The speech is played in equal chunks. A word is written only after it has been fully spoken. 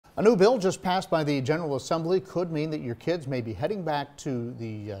A new bill just passed by the General Assembly could mean that your kids may be heading back to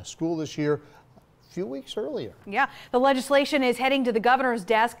the school this year a few weeks earlier. Yeah, the legislation is heading to the governor's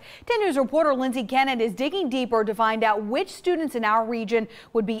desk. 10 News reporter Lindsay Kennett is digging deeper to find out which students in our region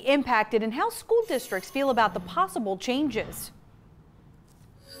would be impacted and how school districts feel about the possible changes.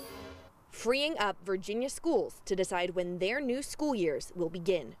 Freeing up Virginia schools to decide when their new school years will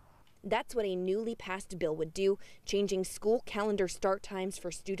begin. That's what a newly passed bill would do, changing school calendar start times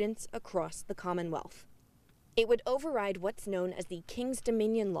for students across the Commonwealth. It would override what's known as the King's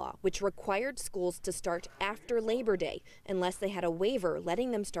Dominion Law, which required schools to start after Labor Day unless they had a waiver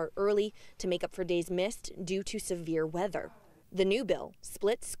letting them start early to make up for days missed due to severe weather. The new bill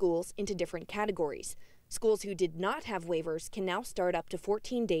splits schools into different categories. Schools who did not have waivers can now start up to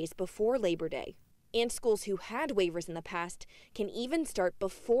 14 days before Labor Day. And schools who had waivers in the past can even start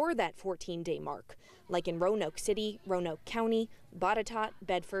before that 14-day mark, like in Roanoke City, Roanoke County, Botetourt,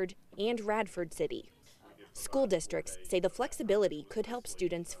 Bedford, and Radford City. School districts say the flexibility could help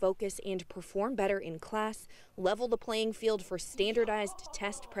students focus and perform better in class, level the playing field for standardized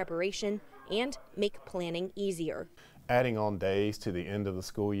test preparation, and make planning easier. Adding on days to the end of the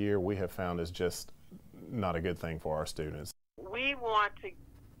school year, we have found is just not a good thing for our students. We want to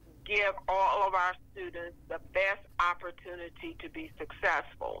give all of our students the best opportunity to be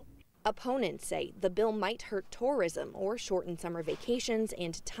successful. Opponents say the bill might hurt tourism or shorten summer vacations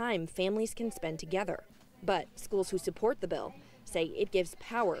and time families can spend together. But schools who support the bill say it gives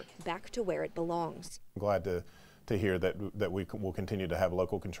power back to where it belongs. I'm glad to hear that we will continue to have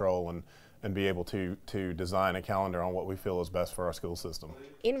local control and be able to design a calendar on what we feel is best for our school system.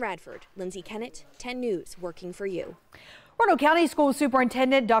 In Radford, Lindsay Kennett, 10 News, working for you. Roanoke County School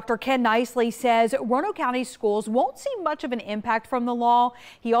Superintendent Dr. Ken Nicely says Roanoke County schools won't see much of an impact from the law.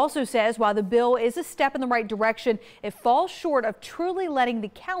 He also says while the bill is a step in the right direction, it falls short of truly letting the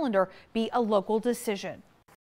calendar be a local decision.